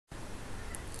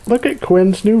Look at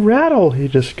Quinn's new rattle he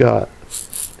just got.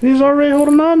 He's already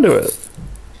holding on to it.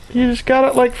 He just got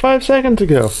it like 5 seconds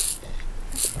ago.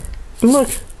 And look.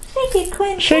 Shake it,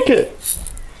 Quinn. Shake it.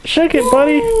 Shake it,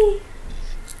 buddy.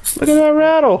 Look at that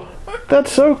rattle.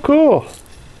 That's so cool.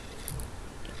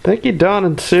 Thank you, Don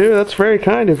and Sue. That's very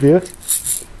kind of you.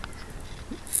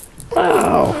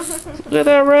 Wow. Look at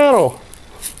that rattle.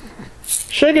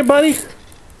 Shake it, buddy.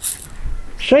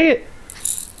 Shake it.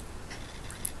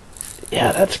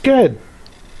 Yeah, that's good.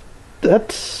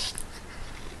 That's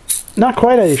not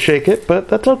quite how you shake it, but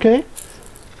that's okay.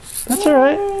 That's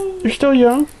alright. You're still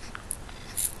young.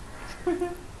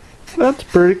 That's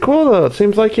pretty cool, though. It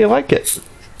seems like you like it.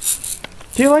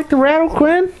 Do you like the rattle,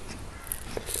 Quinn?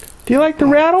 Do you like the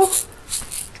rattle?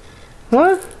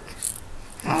 Huh?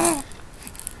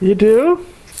 You do?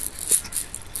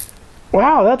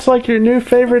 Wow, that's like your new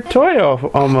favorite toy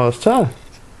almost, huh?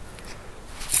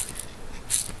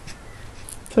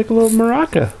 It's like a little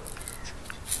maraca.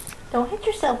 Don't hit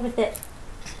yourself with it.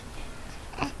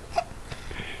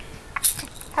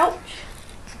 Ouch.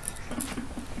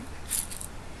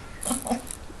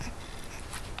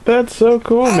 That's so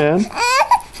cool, man.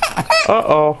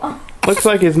 Uh-oh. Looks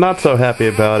like he's not so happy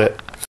about it.